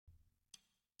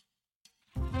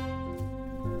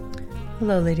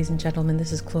Hello, ladies and gentlemen.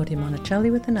 This is Claudia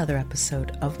Monicelli with another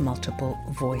episode of Multiple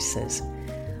Voices.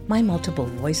 My Multiple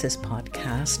Voices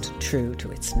podcast, true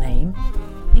to its name,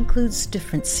 includes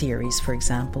different series. For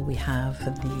example, we have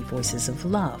the Voices of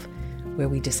Love, where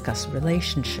we discuss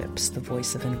relationships, the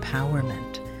voice of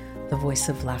empowerment, the voice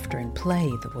of laughter and play,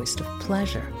 the voice of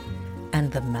pleasure,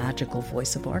 and the magical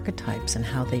voice of archetypes and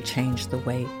how they change the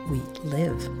way we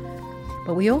live.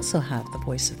 But we also have the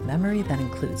voice of memory that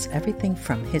includes everything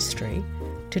from history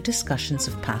to discussions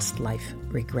of past life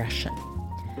regression.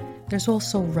 There's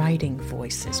also writing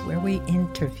voices, where we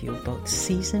interview both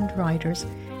seasoned writers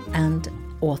and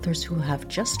authors who have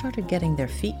just started getting their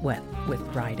feet wet with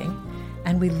writing,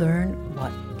 and we learn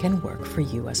what can work for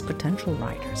you as potential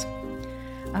writers.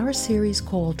 Our series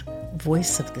called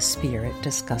Voice of the Spirit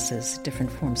discusses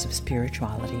different forms of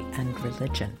spirituality and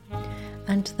religion.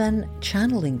 And then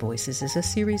Channeling Voices is a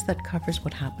series that covers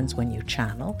what happens when you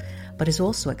channel, but is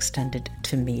also extended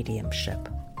to mediumship.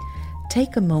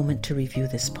 Take a moment to review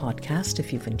this podcast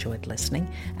if you've enjoyed listening,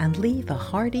 and leave a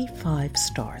hearty 5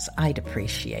 stars. I'd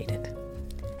appreciate it.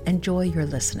 Enjoy your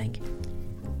listening.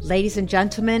 Ladies and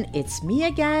gentlemen, it's me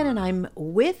again, and I'm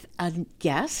with a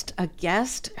guest.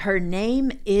 Her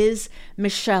name is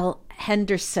Michelle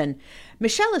Henderson.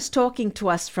 Michelle is talking to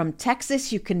us from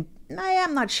Texas. I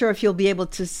am not sure if you'll be able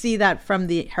to see that from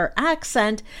her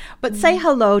accent, but say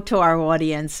hello to our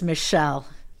audience, Michelle.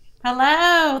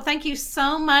 Hello. Thank you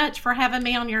so much for having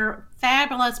me on your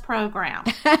fabulous program.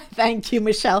 Thank you,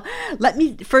 Michelle. Let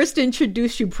me first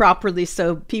introduce you properly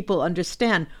so people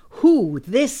understand who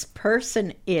this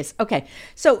person is. Okay,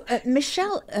 so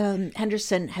Michelle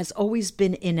Henderson has always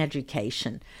been in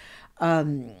education.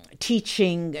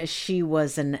 Teaching. She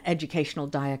was an educational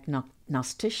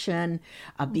diagnostician,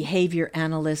 a behavior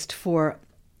analyst for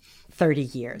 30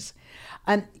 years.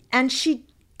 And she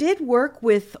did work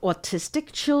with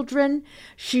autistic children.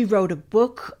 She wrote a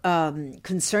book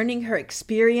concerning her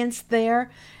experience there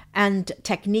and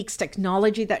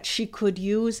technology that she could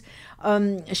use.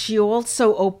 She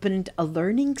also opened a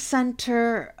learning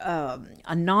center,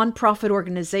 a nonprofit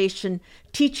organization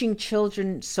teaching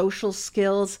children social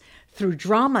skills through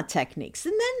drama techniques.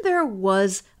 And then there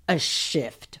was a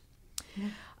shift.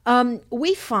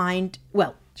 We find,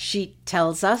 she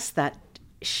tells us that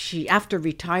she, after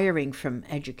retiring from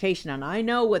education, and I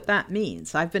know what that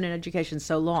means. I've been in education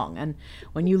so long, and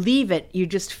when you leave it, you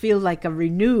just feel like a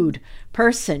renewed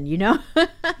person, you know?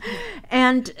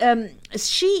 And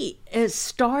she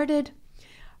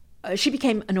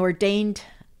became an ordained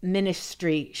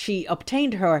ministry. She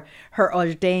obtained her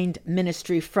ordained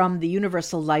ministry from the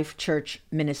Universal Life Church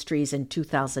Ministries in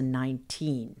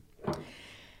 2019.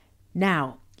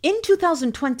 Now, in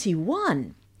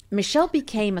 2021, Michelle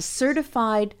became a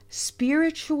certified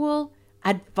spiritual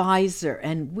advisor,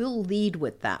 and we'll lead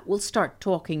with that. We'll start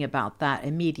talking about that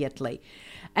immediately.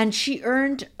 And she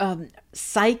earned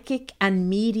psychic and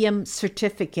medium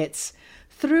certificates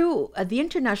through the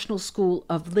International School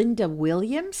of Linda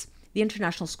Williams, the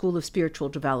International School of Spiritual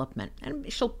Development.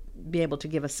 And she'll be able to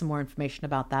give us some more information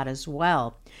about that as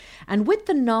well. And with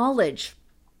the knowledge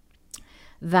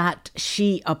that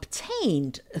she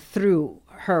obtained through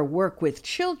her work with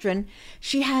children,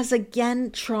 she has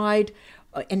again tried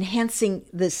enhancing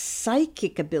the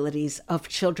psychic abilities of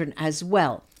children as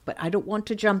well. But I don't want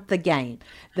to jump the gun.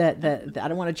 I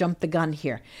don't want to jump the gun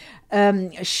here.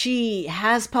 She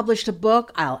has published a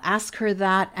book. I'll ask her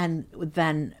that, and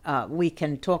then we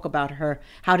can talk about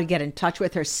how to get in touch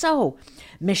with her. So,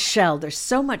 Michelle, there's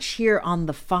so much here on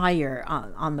the fire,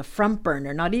 on the front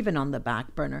burner, not even on the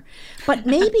back burner. But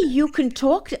maybe you can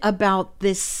talk about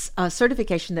this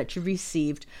certification that you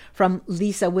received from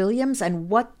Lisa Williams and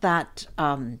what that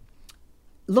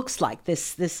looks like,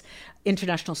 this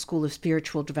International School of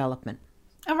Spiritual Development.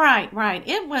 Right.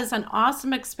 It was an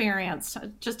awesome experience.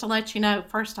 Just to let you know,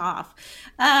 first off,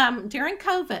 during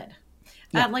COVID,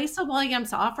 Lisa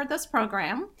Williams offered this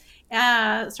program,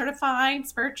 certified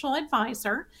spiritual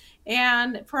advisor,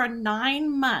 and for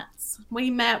 9 months, we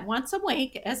met once a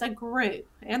week as a group,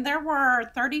 and there were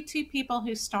 32 people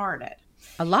who started.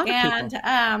 A lot of people.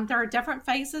 And there are different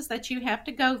phases that you have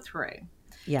to go through.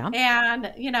 Yeah.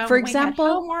 And, for example, we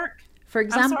had homework.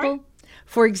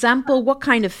 For example, what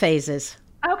kind of phases?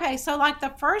 Okay, so like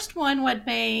the first one would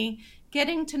be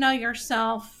getting to know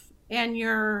yourself and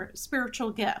your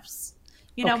spiritual gifts.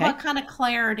 You know, what kind of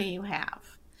clarity you have.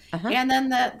 Uh-huh. And then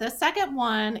the second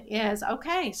one is,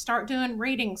 start doing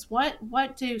readings. What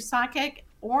do psychic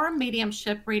or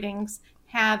mediumship readings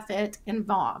have it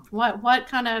involved? What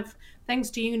kind of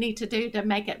things do you need to do to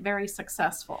make it very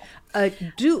successful?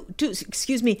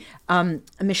 Excuse me,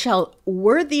 Michelle,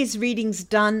 were these readings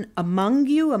done among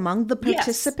the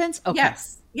participants?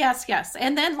 Yes. Okay. Yes.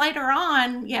 And then later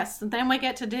on, yes, then we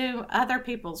get to do other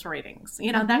people's readings,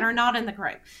 that are not in the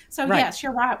group. So Right. yes,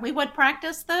 you're right. We would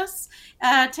practice this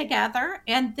together.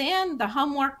 And then the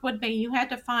homework would be you had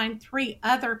to find 3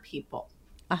 other people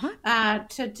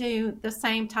to do the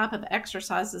same type of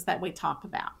exercises that we talk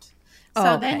about.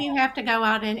 So then you have to go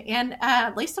out and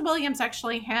Lisa Williams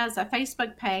actually has a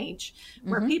Facebook page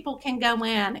where people can go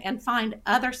in and find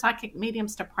other psychic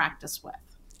mediums to practice with.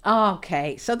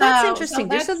 Okay. So that's interesting.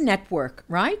 There's a network,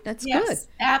 right? That's good. Yes,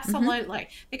 absolutely.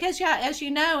 Because as you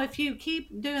know, if you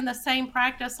keep doing the same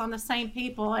practice on the same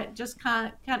people, it just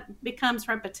kind of becomes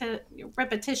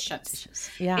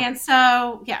repetitious. Yeah. And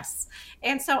so, yes.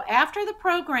 And so after the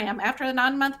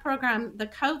 9-month program, the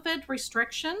COVID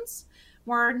restrictions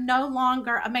were no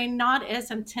longer, not as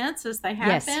intense as they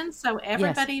have been. So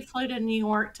everybody flew to New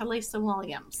York to Lisa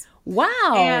Williams.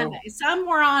 Wow. And some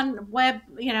were on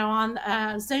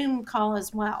on Zoom call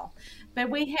as well. But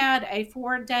we had a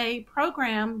 4-day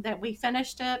program that we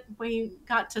finished it. We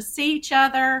got to see each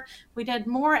other. We did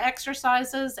more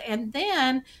exercises. And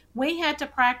then we had to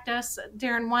practice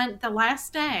during the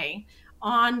last day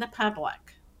on the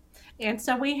public. And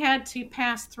so we had to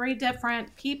pass 3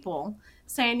 different people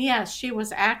saying, yes, she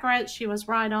was accurate. She was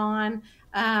right on.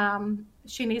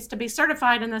 She needs to be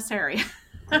certified in this area.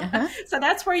 So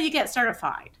that's where you get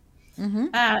certified,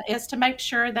 is to make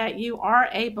sure that you are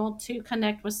able to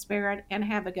connect with spirit and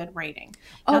have a good reading.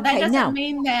 Now, that doesn't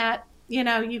mean that,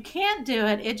 you can't do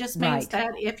it. It just means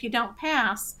that if you don't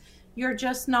pass, you're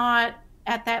just not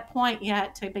at that point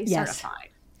yet to be certified.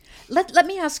 Let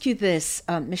me ask you this,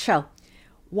 Michelle.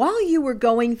 While you were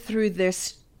going through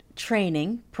this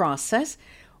training process,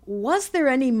 was there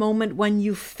any moment when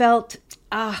you felt,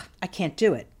 I can't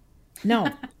do it?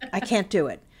 No, I can't do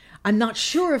it. I'm not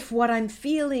sure if what I'm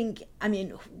feeling,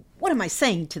 what am I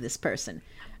saying to this person?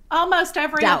 Almost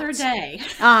every other day.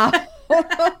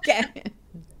 Okay.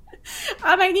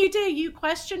 You do. You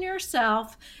question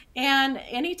yourself. And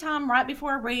anytime right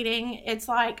before a reading, it's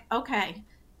like, okay,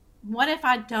 what if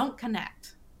I don't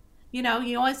connect? You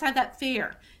always have that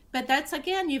fear. But that's,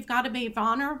 again, you've got to be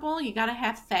vulnerable. You got to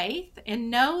have faith and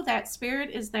know that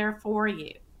spirit is there for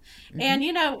you. And,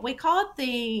 we call it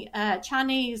the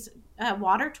Chinese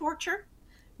water torture.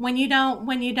 When you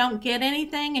don't get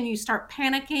anything and you start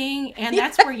panicking, and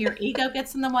that's where your ego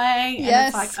gets in the way. And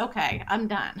it's like, okay, I'm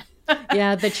done.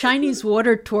 Yeah, the Chinese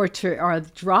water torture are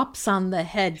drops on the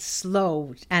head,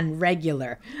 slow and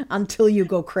regular, until you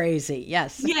go crazy.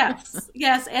 Yes.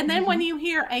 Yes. And then when you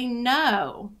hear a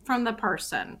no from the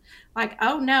person, like,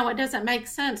 oh, no, it doesn't make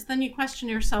sense, then you question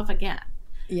yourself again.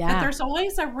 Yeah. But there's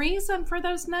always a reason for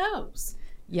those no's.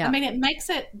 Yeah. It makes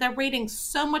the reading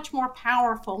so much more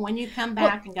powerful when you come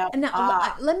back and go,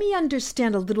 now, let me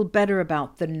understand a little better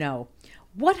about the no.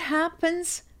 What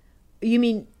happens? You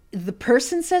mean the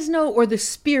person says no, or the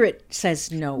spirit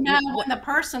says no? No, when the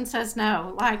person says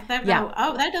no, like they go,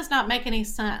 oh, that does not make any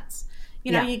sense.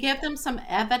 You give them some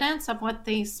evidence of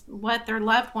what their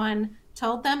loved one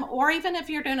told them, or even if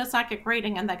you're doing a psychic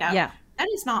reading and they go, that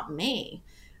is not me.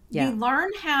 You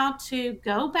learn how to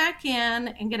go back in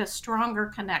and get a stronger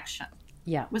connection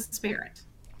with spirit.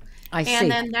 I see.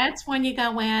 And then that's when you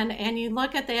go in and you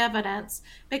look at the evidence,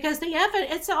 because the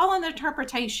evidence, it's all in the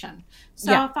interpretation.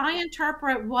 So if I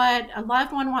interpret what a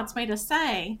loved one wants me to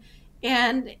say,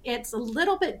 and it's a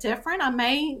little bit different, I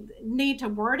may need to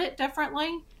word it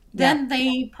differently. Then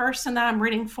the person that I'm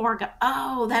reading for go,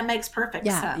 oh, that makes perfect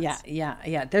sense.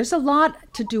 Yeah. There's a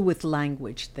lot to do with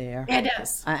language there. It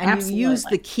is. And absolutely. you use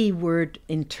the key word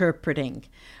interpreting.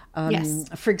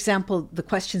 For example, the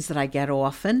questions that I get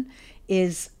often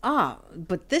is,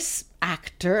 but this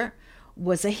actor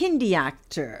was a Hindi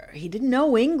actor. He didn't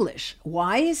know English.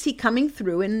 Why is he coming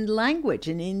through in language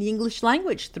and in the English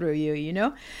language through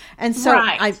you, And so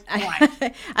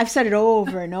I've said it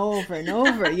over and over and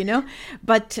over,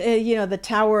 But, the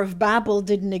Tower of Babel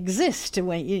didn't exist.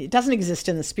 It doesn't exist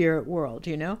in the spirit world,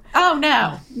 Oh,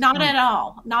 no, not at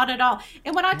all. Not at all.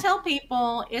 And when I tell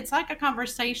people, it's like a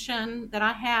conversation that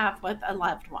I have with a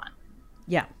loved one.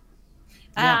 Yeah.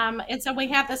 And so we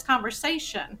have this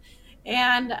conversation.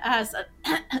 And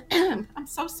I'm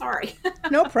so sorry.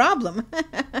 No problem.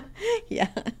 Yeah.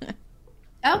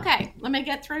 Okay, let me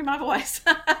get through my voice.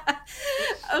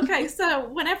 Okay, so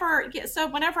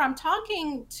whenever I'm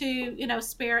talking to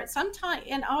spirit, sometimes,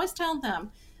 and I always tell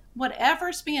them,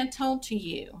 whatever's being told to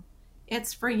you,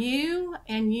 it's for you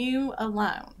and you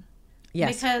alone.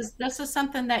 Yes. because this is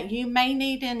something that you may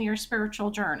need in your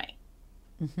spiritual journey.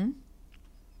 Mm-hmm.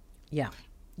 Yeah.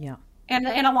 Yeah. And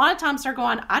a lot of times they're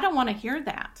going, I don't want to hear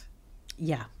that.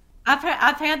 Yeah. I've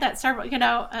had that several,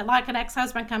 like an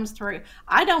ex-husband comes through.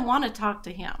 I don't want to talk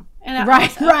to him. And I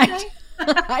Right. say, Right. okay.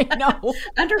 I know.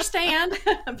 Understand.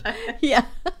 But Yeah.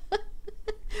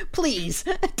 Please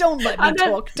don't let me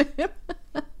talk to him.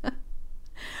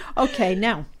 Okay,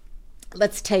 now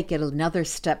let's take it another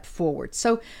step forward.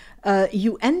 So,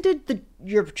 you ended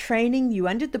your training. You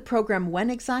ended the program when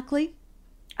exactly?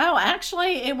 Oh,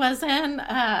 actually, it was in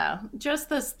just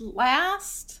this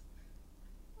last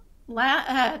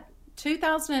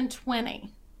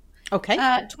 2020.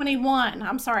 Okay. 21.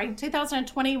 I'm sorry,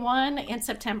 2021 in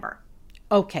September.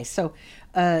 Okay. So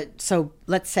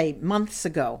let's say months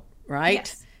ago, right?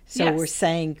 Yes. So we're Yes.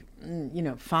 saying,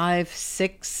 5,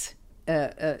 6,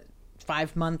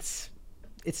 5 months.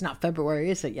 It's not February,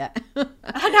 is it yet?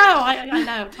 I know. I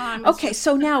know. Time is Okay, just.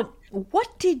 so now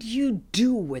what did you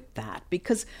do with that?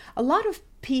 Because a lot of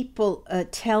people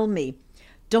tell me,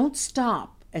 don't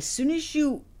stop. As soon as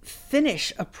you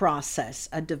finish a process,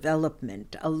 a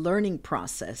development, a learning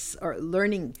process, or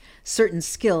learning certain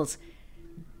skills,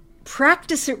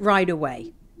 practice it right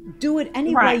away. Do it any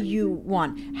way Right. you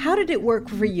want. How did it work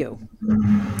for you?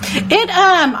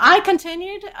 I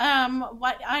continued.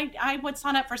 What I would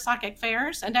sign up for psychic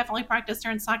fairs and definitely practice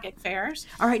during psychic fairs.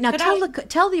 All right, now But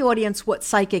tell the audience what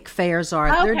psychic fairs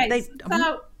are. Okay,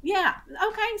 so yeah,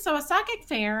 okay. So a psychic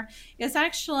fair is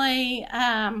actually,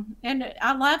 and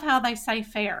I love how they say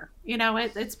fair.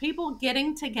 It's people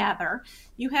getting together.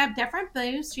 You have different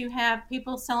booths. You have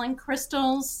people selling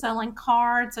crystals, selling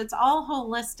cards. It's all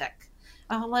holistic,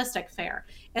 a holistic fair.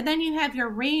 And then you have your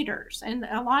readers, and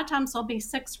a lot of times there'll be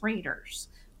 6 readers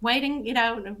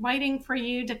waiting for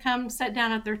you to come sit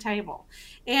down at their table.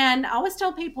 And I always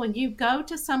tell people, you go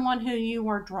to someone who you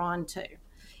are drawn to.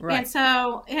 Right.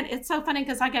 And it's so funny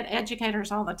because I get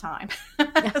educators all the time.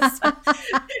 But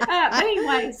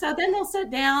anyway, so then they'll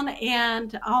sit down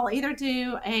and I'll either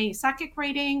do a psychic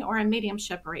reading or a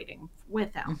mediumship reading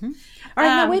with them. Mm-hmm. All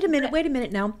right, now wait a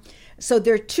minute now. So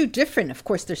they're two different. Of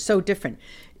course, they're so different.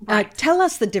 Right. Tell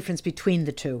us the difference between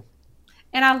the two.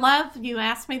 And I love you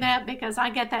ask me that because I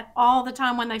get that all the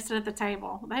time when they sit at the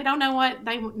table. They don't know what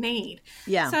they need.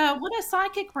 Yeah. So what a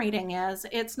psychic reading is,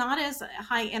 it's not as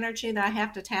high energy that I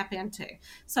have to tap into.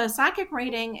 So a psychic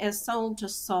reading is soul to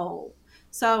soul.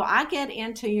 So I get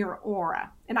into your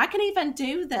aura. And I can even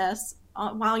do this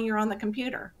while you're on the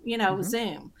computer,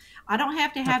 Zoom. I don't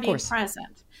have to have you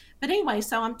present. But anyway,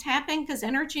 so I'm tapping because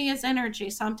energy is energy.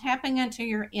 So I'm tapping into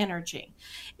your energy.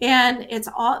 And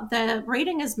the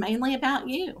reading is mainly about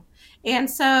you. And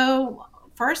so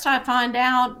first I find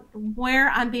out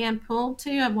where I'm being pulled to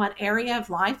and what area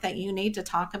of life that you need to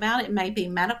talk about. It may be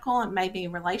medical, it may be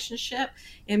relationship,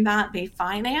 it might be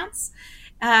finance,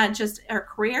 or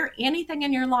career, anything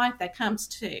in your life that comes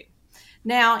to.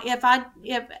 Now, if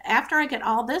after I get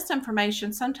all this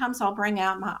information, sometimes I'll bring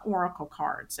out my oracle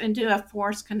cards and do a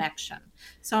force connection.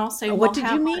 So I'll say, what did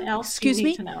you mean? What else Excuse do you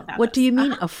me? need to know about What do this? you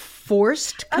mean, a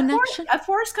forced connection? A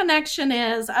force connection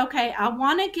is, okay, I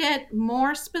want to get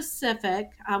more specific.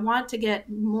 I want to get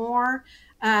more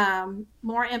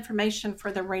information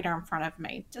for the reader in front of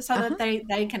me so that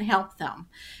they can help them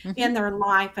in their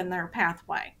life and their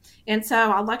pathway. And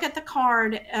so I look at the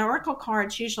card. Oracle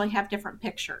cards usually have different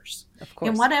pictures. Of course.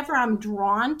 And whatever I'm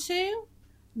drawn to,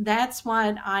 that's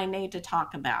what I need to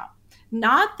talk about.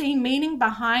 Not the meaning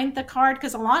behind the card,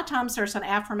 because a lot of times there's an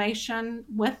affirmation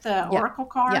with the oracle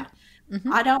card. Yeah.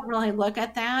 Mm-hmm. I don't really look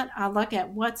at that. I look at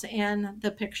what's in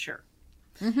the picture.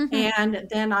 Mm-hmm. And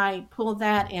then I pull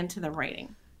that into the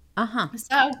reading. Uh-huh.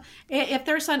 So if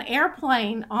there's an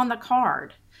airplane on the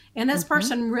card and this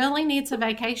person really needs a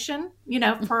vacation,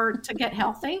 to get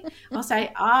healthy, I'll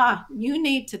say, you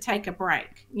need to take a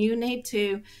break. You need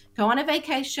to go on a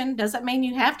vacation. Doesn't mean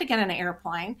you have to get an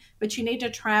airplane, but you need to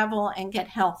travel and get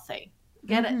healthy.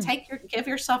 Give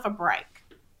yourself a break.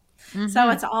 Mm-hmm. So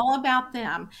it's all about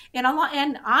them. And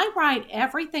I write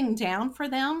everything down for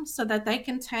them so that they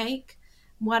can take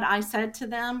what I said to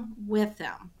them with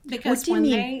them, because when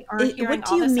they are hearing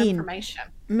all this information,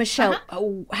 Michelle,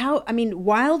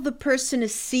 while the person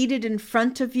is seated in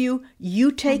front of you,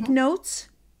 you take notes?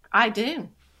 I do.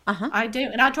 I do.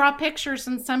 And I draw pictures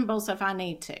and symbols if I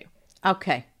need to.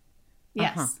 Okay.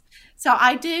 Yes. So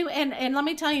I do. And let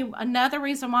me tell you, another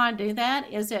reason why I do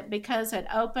that is because it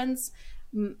opens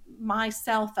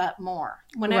myself up more.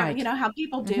 Whenever, right. How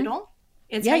people doodle.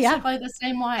 It's basically the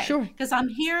same way. Sure. Because I'm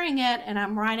hearing it and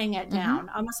I'm writing it down,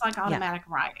 almost like automatic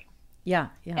writing. Yeah,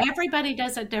 yeah. Everybody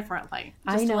does it differently,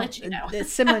 I just to know. let you know.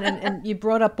 It's similar, and you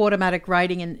brought up automatic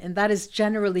writing, and that is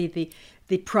generally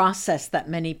the process that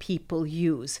many people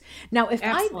use. Now, if we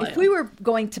Absolutely. were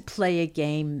going to play a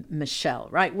game, Michelle,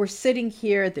 right? We're sitting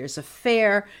here, there's a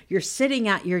fair, you're sitting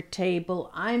at your table,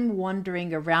 I'm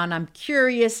wandering around, I'm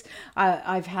curious.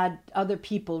 I've had other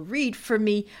people read for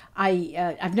me.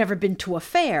 I've never been to a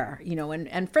fair,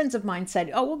 and friends of mine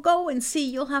said, "Oh, well, go and see,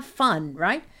 you'll have fun,"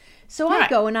 right? So I Right.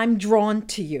 go and I'm drawn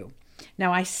to you.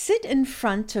 Now I sit in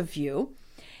front of you,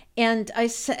 and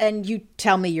and you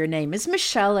tell me your name is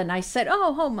Michelle, and I said,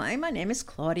 "Oh, my name is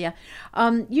Claudia."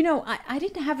 I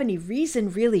didn't have any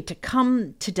reason really to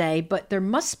come today, but there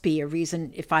must be a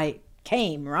reason if I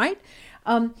came, right?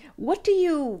 What do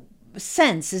you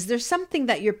sense? Is there something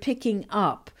that you're picking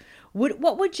up?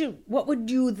 What would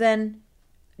you then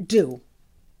do?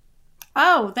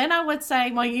 Oh, then I would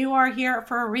say, well, you are here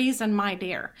for a reason, my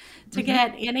dear, to Mm-hmm.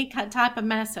 get any type of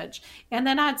message. And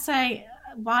then I'd say,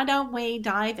 why don't we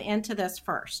dive into this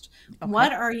first? Okay.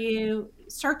 What are you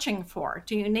searching for?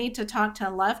 Do you need to talk to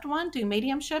a loved one, do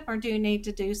mediumship, or do you need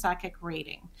to do psychic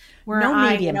reading where No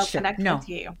I, mediumship. connect No. with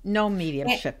you? No And,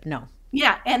 mediumship. No.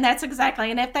 yeah, and that's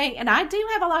exactly. And I do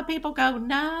have a lot of people go,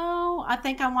 no, I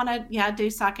think I want to, yeah, do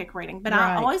psychic reading, but I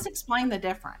Right. always explain the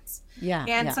difference. Yeah.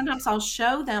 And Yeah. sometimes I'll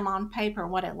show them on paper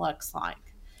what it looks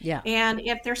like. Yeah. And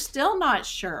if they're still not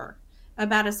sure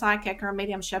about a psychic or a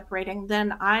mediumship reading,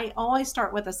 then I always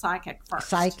start with a psychic first.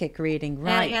 Psychic reading. And,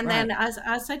 Right. and Right. then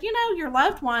I said, your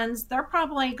loved ones, they're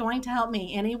probably going to help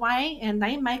me anyway, and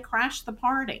they may crash the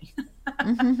party.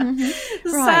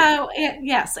 Mm-hmm. Right. So,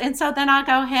 yes. And so then I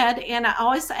go ahead and I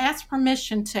always ask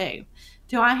permission too.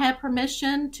 Do I have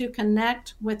permission to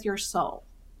connect with your soul?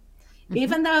 Mm-hmm.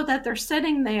 Even though that they're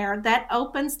sitting there, that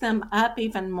opens them up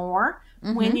even more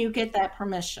when Mm-hmm. you get that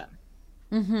permission.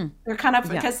 Mm-hmm. They're kind of,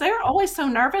 Yeah. because they're always so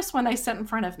nervous when they sit in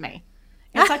front of me.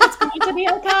 It's like it's going to be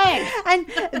okay.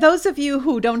 And those of you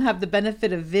who don't have the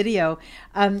benefit of video,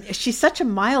 she's such a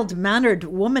mild-mannered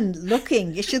woman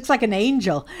looking. She looks like an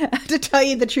angel, to tell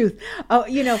you the truth. Oh,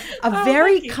 a Oh,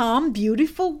 very thank you. calm,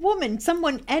 beautiful woman,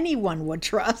 someone anyone would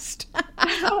trust.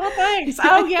 Oh, thanks.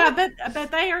 Oh, yeah,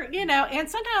 but they are, and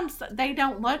sometimes they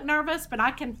don't look nervous, but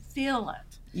I can feel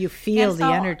it. You And feel the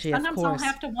so energy, of sometimes I'll course.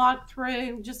 have to walk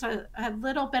through just a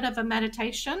little bit of a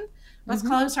meditation. Let's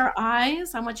Mm-hmm. close our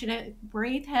eyes. I want you to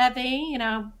breathe heavy,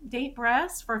 deep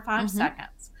breaths for 5 Mm-hmm.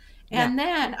 seconds. Yeah. And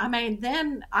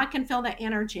then I can feel the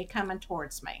energy coming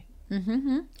towards me. Mm-hmm.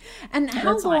 And And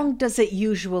how it's like, long does it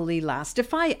usually last?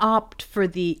 If I opt for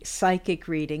the psychic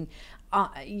reading,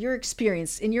 in your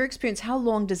experience, how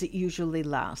long does it usually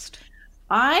last?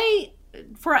 I,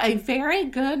 for a very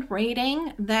good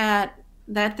reading that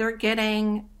they're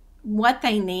getting what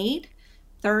they need,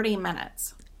 30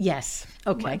 minutes. Yes.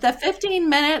 Okay. The 15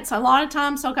 minutes, a lot of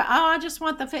times they'll go, oh, I just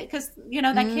want the fit because, they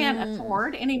can't Mm,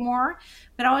 afford anymore.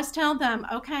 But I always tell them,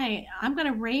 okay, I'm going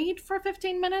to read for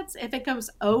 15 minutes. If it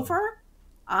goes over,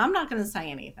 I'm not going to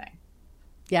say anything.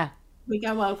 yeah. We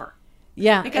go over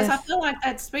Yeah. because I feel like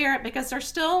that spirit, because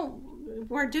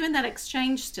we're doing that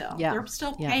exchange still. Yeah. They're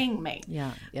still Yeah. paying me.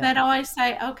 Yeah. Yeah. But I always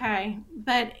say, okay,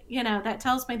 but, that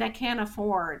tells me they can't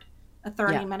afford a Yeah.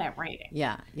 30-minute reading.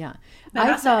 Yeah. Yeah. But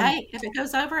I said, hey, if it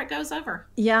goes over, it goes over.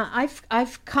 Yeah,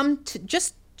 I've come to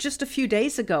just a few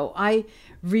days ago. I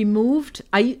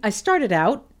started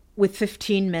out with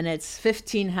 15 minutes,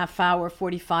 15 half hour,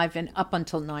 45 and up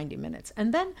until 90 minutes.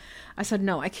 And then I said,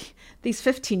 no, these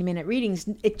 15-minute readings,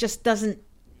 it doesn't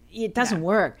No,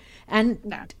 work. And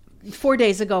no, 4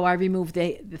 days ago, I removed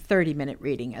the 30-minute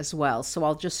reading as well. So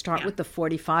I'll just start yeah, with the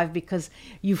 45 because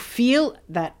you feel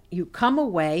that you come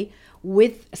away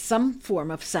with some form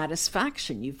of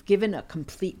satisfaction. You've given a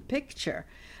complete picture.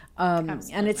 And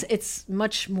absolutely. it's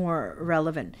much more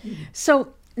relevant.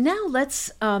 So now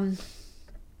let's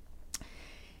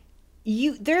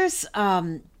you there's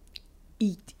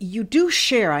you do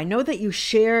share. I know that you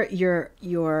share your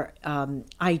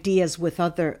ideas with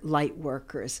other light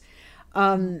workers,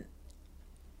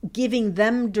 giving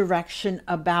them direction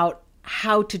about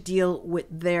how to deal with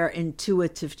their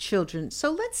intuitive children.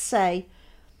 So let's say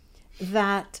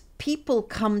that people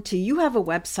come to you, have a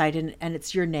website, and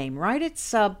it's your name, right?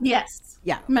 It's Yes.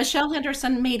 yeah.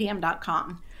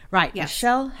 MichelleHendersonMedium.com. Right, Yes.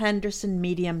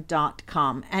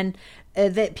 MichelleHendersonMedium.com. And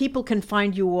that people can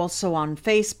find you also on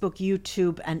Facebook,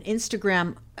 YouTube, and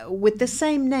Instagram with the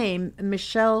same name,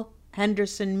 Michelle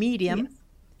Henderson Medium. Yes.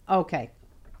 Okay.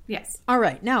 Yes. All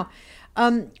right. Now,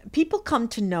 people come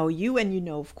to know you, and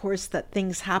of course, that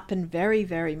things happen very,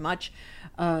 very much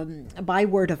by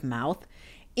word of mouth.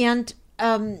 And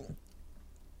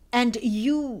And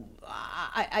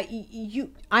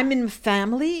I'm in a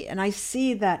family, and I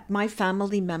see that my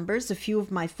family members, a few of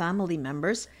my family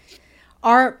members,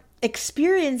 are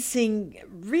experiencing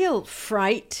real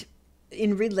fright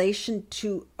in relation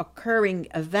to occurring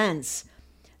events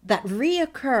that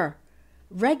reoccur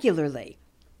regularly.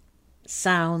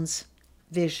 Sounds,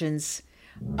 visions,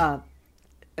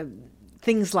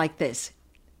 things like this,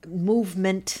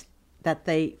 movement that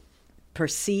they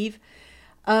perceive.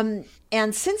 And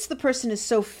since the person is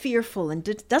so fearful and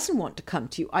doesn't want to come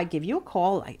to you, I give you a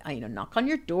call. I knock on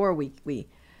your door. We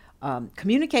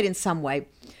communicate in some way,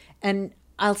 and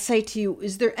I'll say to you,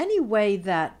 is there any way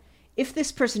that if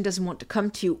this person doesn't want to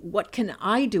come to you, what can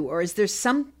I do? Or is there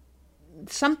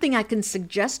something I can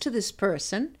suggest to this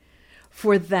person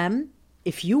for them,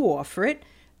 if you offer it,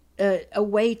 a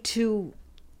way to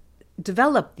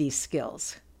develop these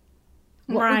skills?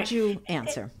 What would you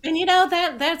answer? And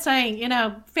that's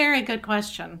a very good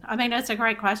question. I mean, that's a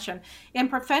great question. And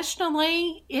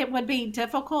professionally, it would be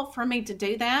difficult for me to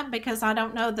do that because I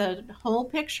don't know the whole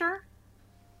picture.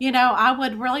 I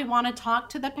would really want to talk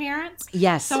to the parents.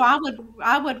 Yes. So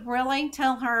I would really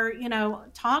tell her,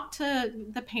 talk to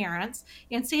the parents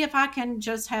and see if I can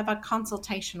just have a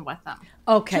consultation with them.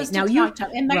 Okay. Just now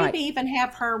and maybe even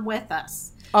have her with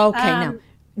us. Okay.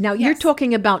 Now you're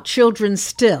talking about children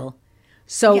still.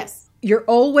 So yes. You're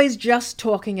always just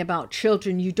talking about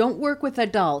children. You don't work with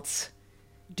adults,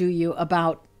 do you,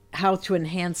 about how to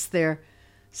enhance their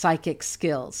psychic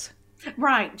skills?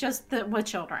 Right, just with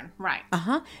children, right.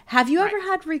 Have you ever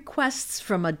had requests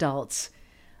from adults?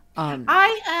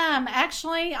 I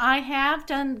have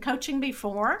done coaching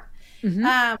before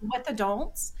with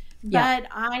adults. But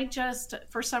I just,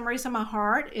 for some reason, my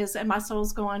heart is and my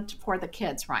soul's going for the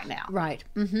kids right now. Right.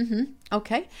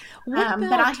 Okay.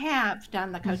 But I have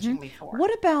done the coaching before.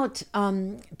 What about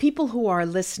people who are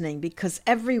listening? Because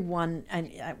everyone,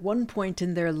 and at one point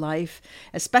in their life,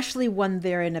 especially when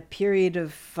they're in a period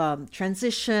of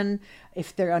transition,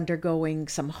 if they're undergoing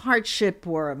some hardship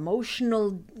or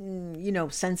emotional,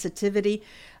 sensitivity,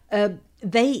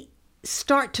 they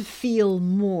start to feel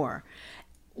more.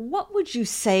 What would you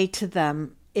say to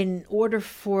them in order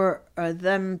for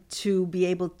them to be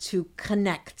able to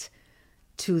connect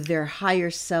to their higher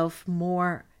self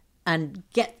more and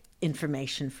get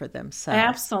information for themselves?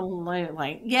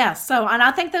 Absolutely. Yes. So, and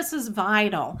I think this is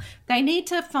vital. They need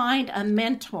to find a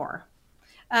mentor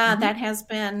that has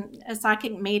been a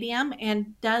psychic medium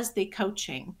and does the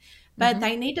coaching. But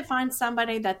they need to find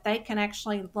somebody that they can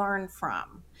actually learn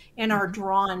from and are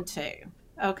drawn to.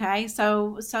 Okay,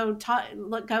 so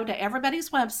go to everybody's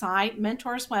website,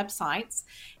 mentors' websites,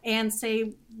 and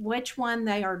see which one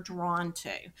they are drawn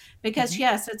to. Because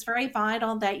yes, it's very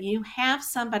vital that you have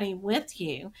somebody with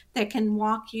you that can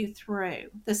walk you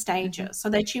through the stages so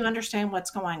that you understand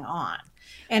what's going on.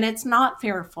 And it's not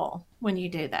fearful when you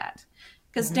do that.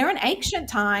 Because during ancient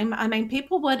time, I mean,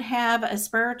 people would have a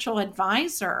spiritual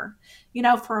advisor,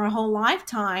 for a whole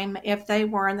lifetime if they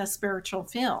were in the spiritual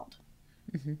field.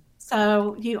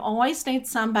 So you always need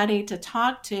somebody to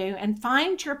talk to and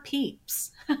find your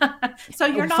peeps. So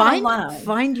you're not alone.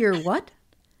 Find your what?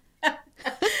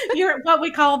 You're what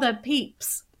we call the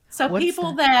peeps. So what's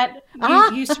people that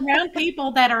you surround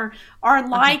people that are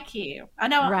like you. I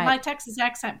know my Texas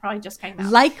accent probably just came out.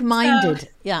 Like-minded,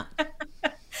 yeah.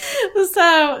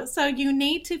 So you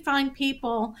need to find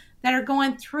people that are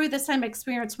going through the same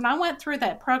experience. When I went through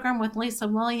that program with Lisa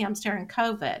Williams during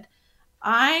COVID,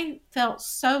 I felt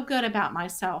so good about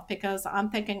myself because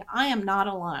I'm thinking I am not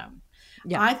alone.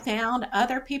 Yeah. I found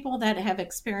other people that have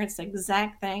experienced the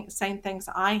exact same things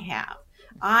I have.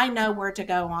 I know where to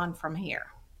go on from here.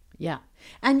 Yeah.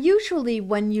 And usually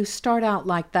when you start out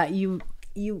like that, you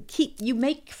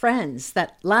make friends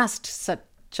that last such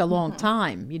a long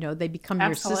time. They become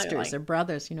your sisters or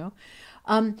brothers,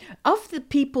 Of the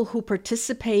people who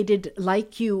participated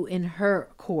like you in her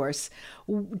course,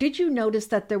 did you notice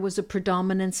that there was a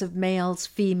predominance of males,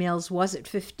 females? Was it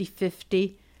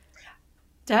 50-50?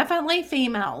 Definitely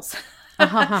females.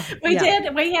 We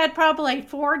had probably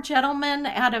 4 gentlemen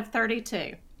out of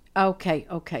 32.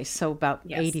 Okay. So about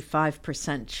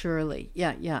 85% surely.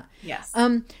 Yeah. Yes.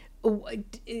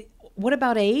 What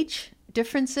about age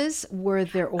differences? Were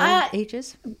there all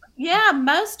ages? Yeah,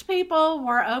 most people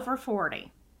were over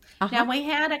 40. Now, we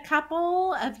had a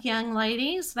couple of young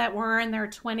ladies that were in their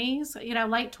 20s,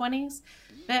 late 20s,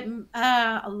 but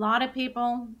a lot of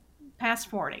people past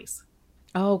 40s.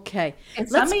 Okay. And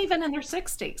some even in their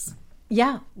 60s.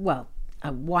 Yeah, well,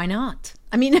 why not?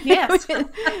 I mean, yes. Come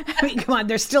on,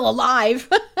 they're still alive.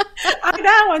 I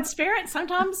know. And spirit,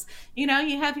 sometimes, you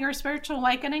have your spiritual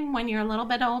awakening when you're a little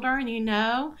bit older and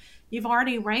You've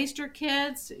already raised your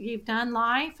kids, you've done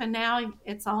life, and now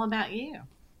it's all about you.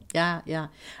 Yeah, yeah.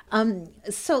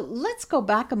 So let's go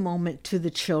back a moment to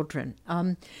the children.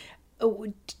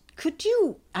 Could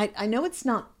you, I know it's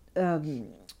not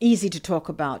easy to talk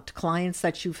about clients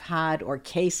that you've had or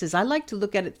cases. I like to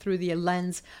look at it through the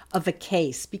lens of a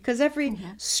case, because every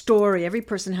story, every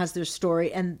person has their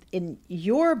story. And in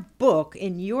your book,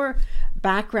 in your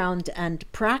background and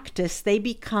practice, they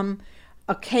become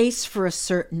a case for a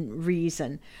certain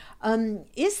reason.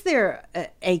 Is there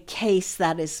a case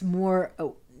that is more,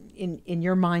 in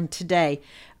your mind today,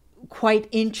 quite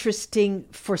interesting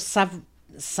for some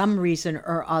reason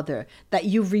or other that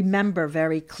you remember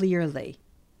very clearly,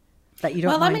 that you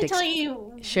don't Well, let mind me tell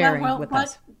you, sharing with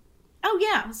us? Oh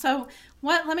yeah. So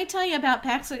let me tell you about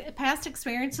past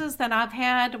experiences that I've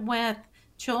had with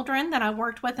children that I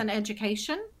worked with in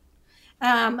education.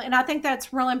 And I think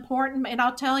that's real important. And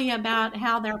I'll tell you about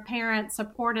how their parents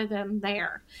supported them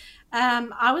there.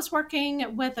 I was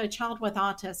working with a child with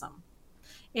autism,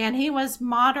 and he was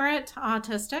moderate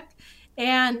autistic,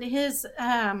 and his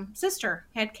sister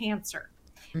had cancer,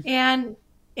 and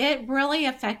it really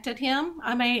affected him.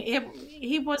 I mean,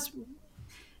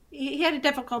 he had a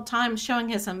difficult time showing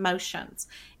his emotions,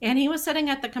 and he was sitting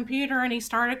at the computer and he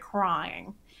started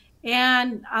crying.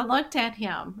 And I looked at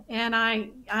him and I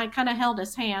kind of held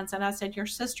his hands and I said, your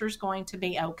sister's going to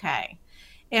be okay.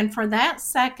 And for that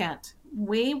second,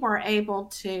 we were able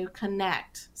to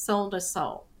connect soul to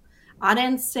soul. I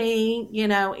didn't see,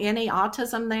 any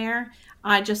autism there.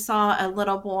 I just saw a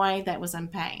little boy that was in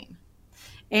pain.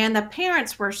 And the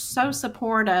parents were so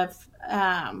supportive.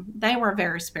 They were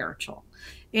very spiritual.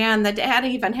 And the dad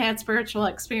even had spiritual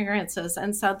experiences.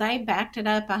 And so they backed it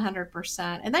up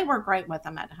 100%. And they were great with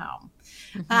them at home.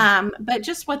 But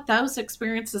just with those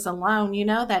experiences alone,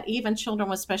 that even children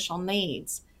with special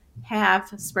needs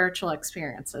have spiritual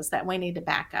experiences that we need to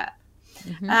back up.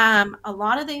 A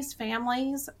lot of these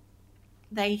families,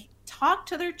 they talk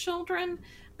to their children,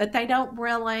 but they don't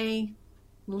really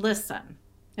listen,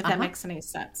 if that makes any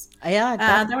sense.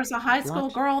 Yeah. There was a high school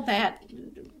girl that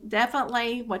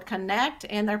definitely would connect,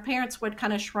 and their parents would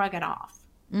kind of shrug it off.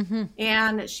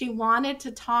 And she wanted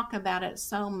to talk about it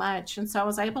so much. And so I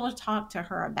was able to talk to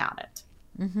her about it.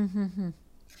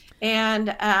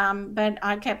 And, but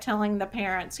I kept telling the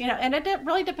parents, and it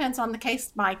really depends on the case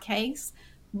by case,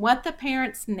 what the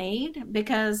parents need,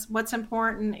 because what's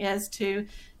important is to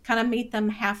kind of meet them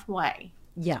halfway.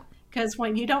 Yeah. Because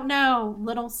when you don't know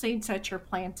little seeds that you're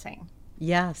planting.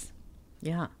 Yes.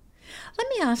 Yeah. Let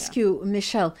me ask you,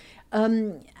 Michelle,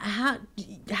 how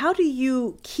do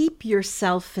you keep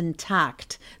yourself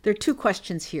intact? There are two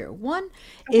questions here. One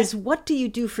is, what do you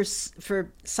do for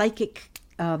psychic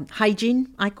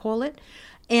hygiene, I call it?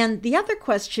 And the other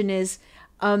question is,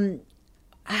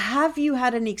 have you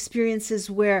had any experiences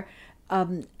where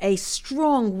a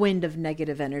strong wind of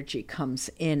negative energy comes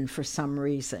in for some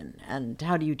reason? And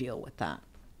how do you deal with that?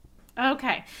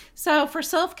 Okay. So for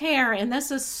self-care, and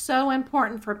this is so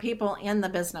important for people in the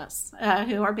business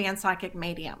who are being psychic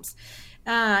mediums,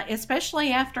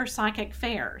 especially after psychic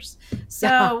fairs.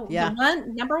 So the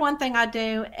number one thing I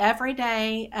do every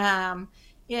day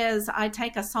is I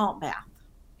take a salt bath,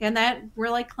 and that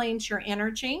really cleans your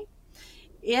energy.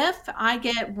 If I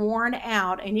get worn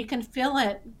out, and you can feel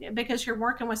it because you're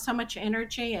working with so much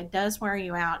energy, it does wear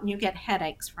you out and you get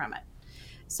headaches from it.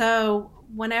 So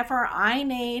whenever I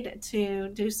need to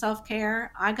do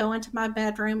self-care, I go into my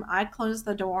bedroom, I close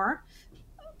the door.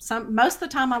 Most of the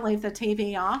time I leave the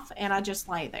TV off and I just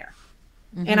lay there.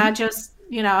 And I just,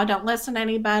 I don't listen to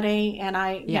anybody, and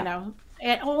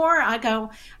or I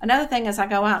go, another thing is I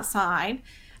go outside.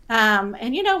 And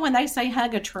when they say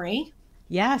hug a tree.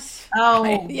 Yes.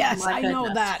 Oh, yes, I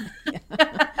know that.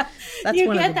 That's you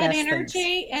one get of the that best energy,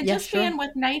 things. and just being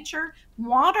with nature.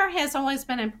 Water has always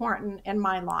been important in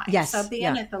my life. Yes. So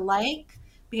being at the lake,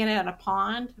 being at a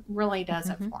pond really does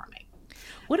it for me.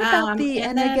 What about the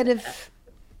negative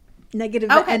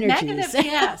energies? Negative,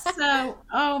 yes. So,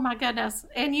 oh my goodness.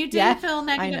 And you do feel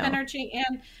negative energy.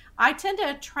 And I tend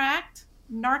to attract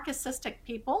narcissistic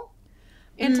people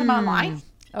into my life.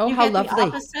 Oh, you how get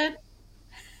lovely.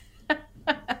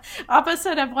 The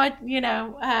opposite of what,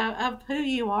 of who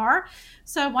you are.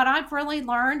 So what I've really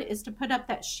learned is to put up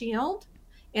that shield,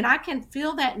 and I can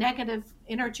feel that negative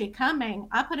energy coming.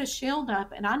 I put a shield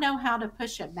up and I know how to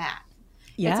push it back.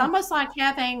 Yeah. It's almost like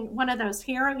having one of those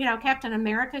hero, Captain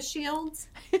America shields,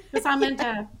 because I'm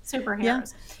into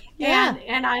superheroes. Yeah.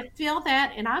 And I feel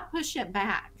that and I push it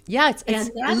back. Yeah. It's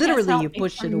literally you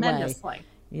push it away.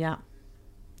 Yeah.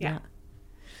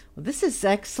 Well, This is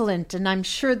excellent, and I'm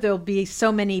sure there'll be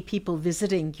so many people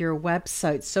visiting your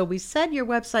website. So we said your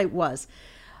website was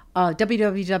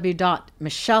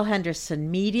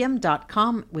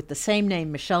www.michellehendersonmedium.com with the same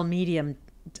name, Michelle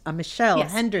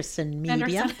Henderson Medium.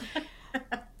 Henderson.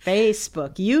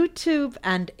 Facebook, YouTube,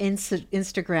 and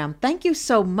Instagram. Thank you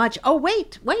so much. Oh,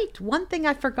 wait. One thing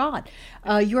I forgot.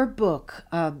 Your book,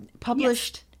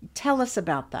 published. Yes. Tell us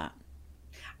about that.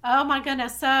 Oh, my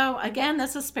goodness. So, again,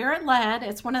 this is spirit-led.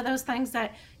 It's one of those things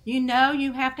that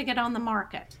you have to get on the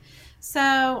market.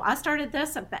 So I started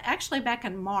this actually back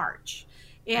in March.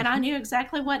 And I knew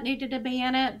exactly what needed to be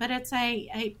in it, but it's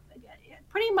a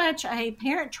pretty much a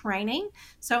parent training.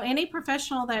 So any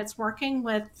professional that's working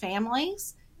with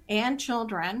families and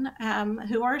children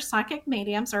who are psychic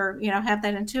mediums or, have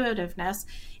that intuitiveness,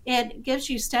 it gives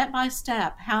you step by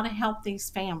step how to help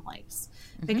these families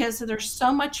because there's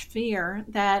so much fear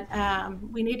that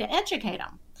we need to educate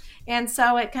them. And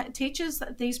so it teaches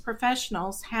these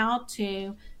professionals how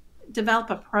to develop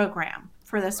a program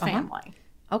for this family.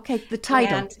 Okay, the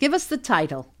title. Give us the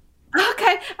title.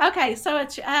 Okay. So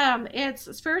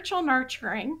it's Spiritual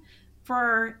Nurturing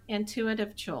for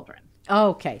Intuitive Children.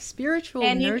 Okay, spiritual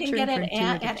and nurturing. And you can get it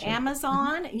at children.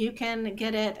 Amazon. You can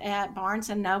get it at Barnes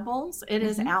and Nobles. It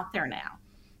is out there now.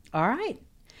 All right.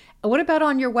 What about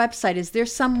on your website? Is there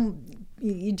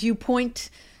do you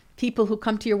point people who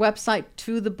come to your website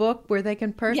to the book where they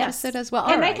can purchase it as well?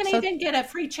 And they can even get a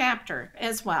free chapter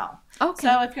as well. Okay.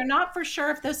 So if you're not for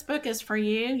sure if this book is for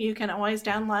you, you can always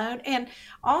download. And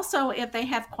also if they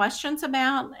have questions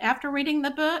after reading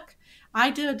the book, I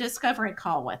do a discovery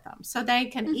call with them. So they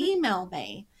can email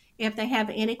me if they have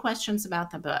any questions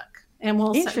about the book. And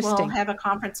we'll have a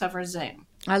conference over Zoom.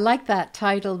 I like that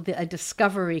title, a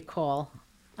discovery call.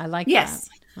 I like that. Yes.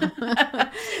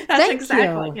 That's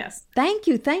exactly. Yes. Thank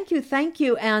you.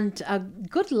 And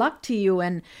good luck to you.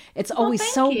 And it's always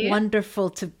so wonderful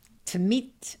to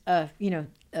meet, a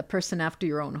person after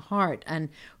your own heart and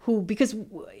because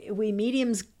we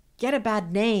mediums get a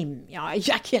bad name. I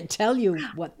can't tell you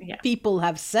what people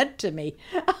have said to me.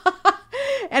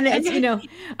 And it's,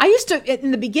 I used to,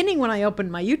 in the beginning when I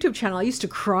opened my YouTube channel, I used to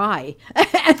cry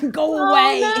and go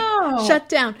away, shut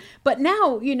down. But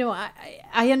now,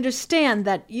 I understand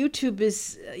that YouTube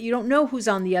is, you don't know who's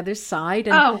on the other side.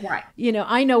 And, right.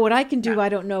 I know what I can do. I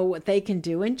don't know what they can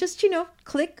do. And just,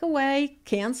 click away,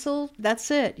 cancel. That's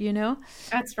it,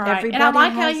 That's right. Everybody and I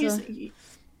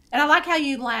like how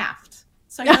you laughed.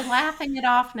 So you're laughing it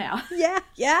off now.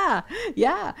 Yeah.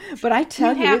 But I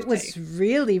tell you it was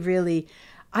really, really,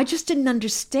 I just didn't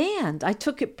understand. I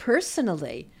took it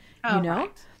personally,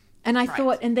 Right. And I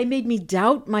thought, and they made me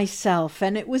doubt myself.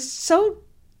 And it was so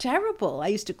terrible. I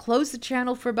used to close the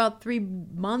channel for about 3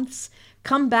 months,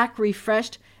 come back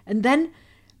refreshed, and then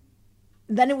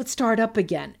it would start up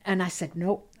again. And I said,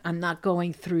 nope, I'm not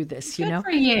going through this, Good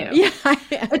for you. Yeah.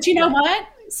 But you know what?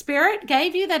 Spirit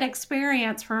gave you that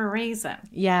experience for a reason.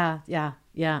 Yeah.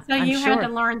 So you had to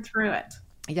learn through it.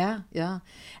 Yeah.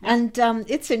 And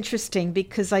it's interesting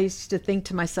because I used to think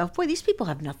to myself, boy, these people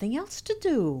have nothing else to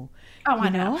do. Oh, I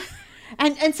know.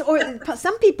 And so, or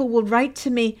some people will write to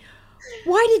me,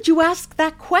 why did you ask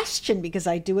that question? Because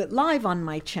I do it live on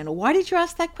my channel. Why did you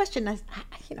ask that question? I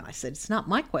said, it's not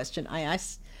my question. I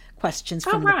ask questions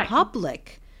from the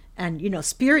public. And,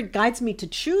 Spirit guides me to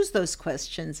choose those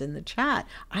questions in the chat.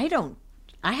 I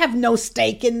have no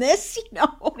stake in this,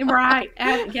 Right.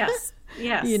 Yes.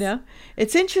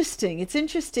 It's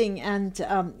interesting. And,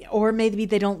 or maybe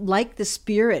they don't like the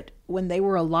spirit when they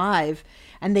were alive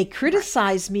and they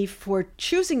criticize me for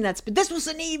choosing that spirit. This was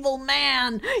an evil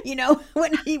man,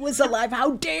 when he was alive.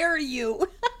 How dare you?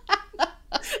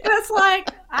 It's like,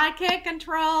 I can't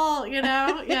control,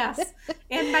 yes.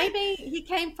 And maybe he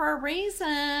came for a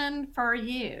reason for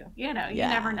you, you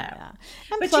never know. Yeah.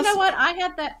 But plus, you know what? I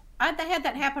had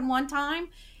that happen one time.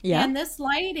 Yeah. And this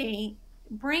lady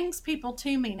brings people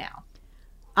to me now.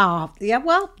 Oh, yeah.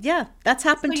 Well, yeah, that's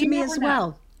happened to me as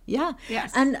well. Yeah.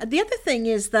 Yes. And the other thing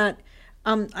is that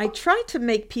I try to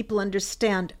make people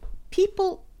understand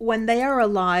people when they are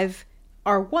alive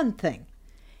are one thing.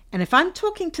 And if I'm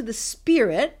talking to the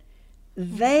spirit,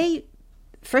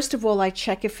 first of all, I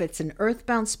check if it's an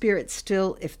earthbound spirit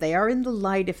still, if they are in the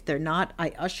light. If they're not,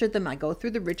 I usher them. I go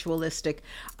through the ritualistic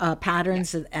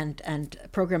patterns and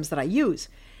programs that I use.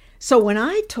 So when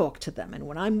I talk to them and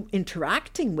when I'm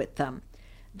interacting with them,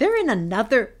 they're in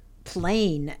another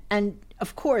plane. And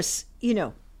of course,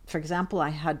 for example,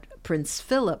 I had Prince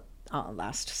Philip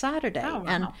last Saturday. Oh,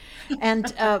 wow.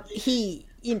 And he...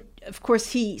 of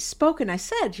course, he spoke, and I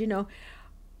said,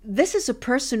 this is a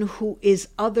person who is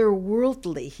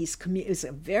otherworldly. It's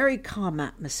a very calm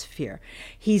atmosphere.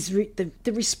 The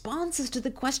responses to the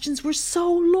questions were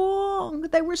so long.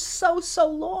 They were so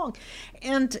long.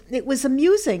 And it was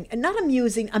amusing, and not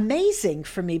amusing, amazing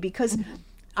for me, because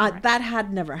that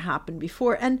had never happened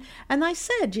before. And I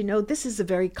said, this is a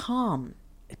very calm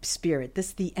spirit.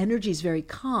 The energy is very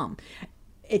calm.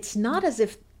 It's not as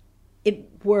if it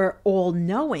were all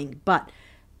knowing, but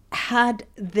had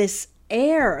this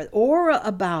aura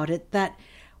about it that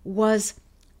was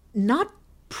not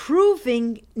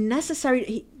proving necessary.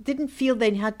 He didn't feel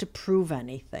they had to prove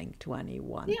anything to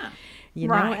anyone.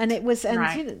 Right. And it was,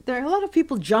 and there are a lot of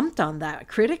people jumped on that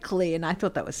critically, and I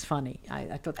thought that was funny.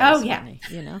 I thought that was funny,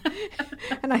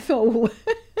 and I thought,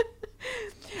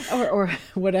 or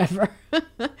whatever.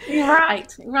 You're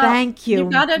right. Well, thank you. You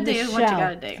gotta do Michelle. what you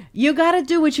gotta do. You gotta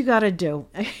do what you gotta do.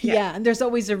 Yeah, and there's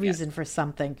always a reason for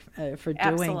something for doing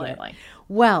Absolutely. it.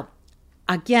 Well,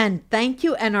 again, thank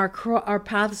you, and our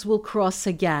paths will cross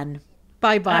again.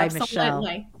 Bye, Michelle.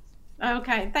 Absolutely.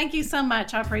 Okay. Thank you so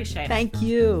much. I appreciate it. Thank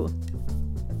you.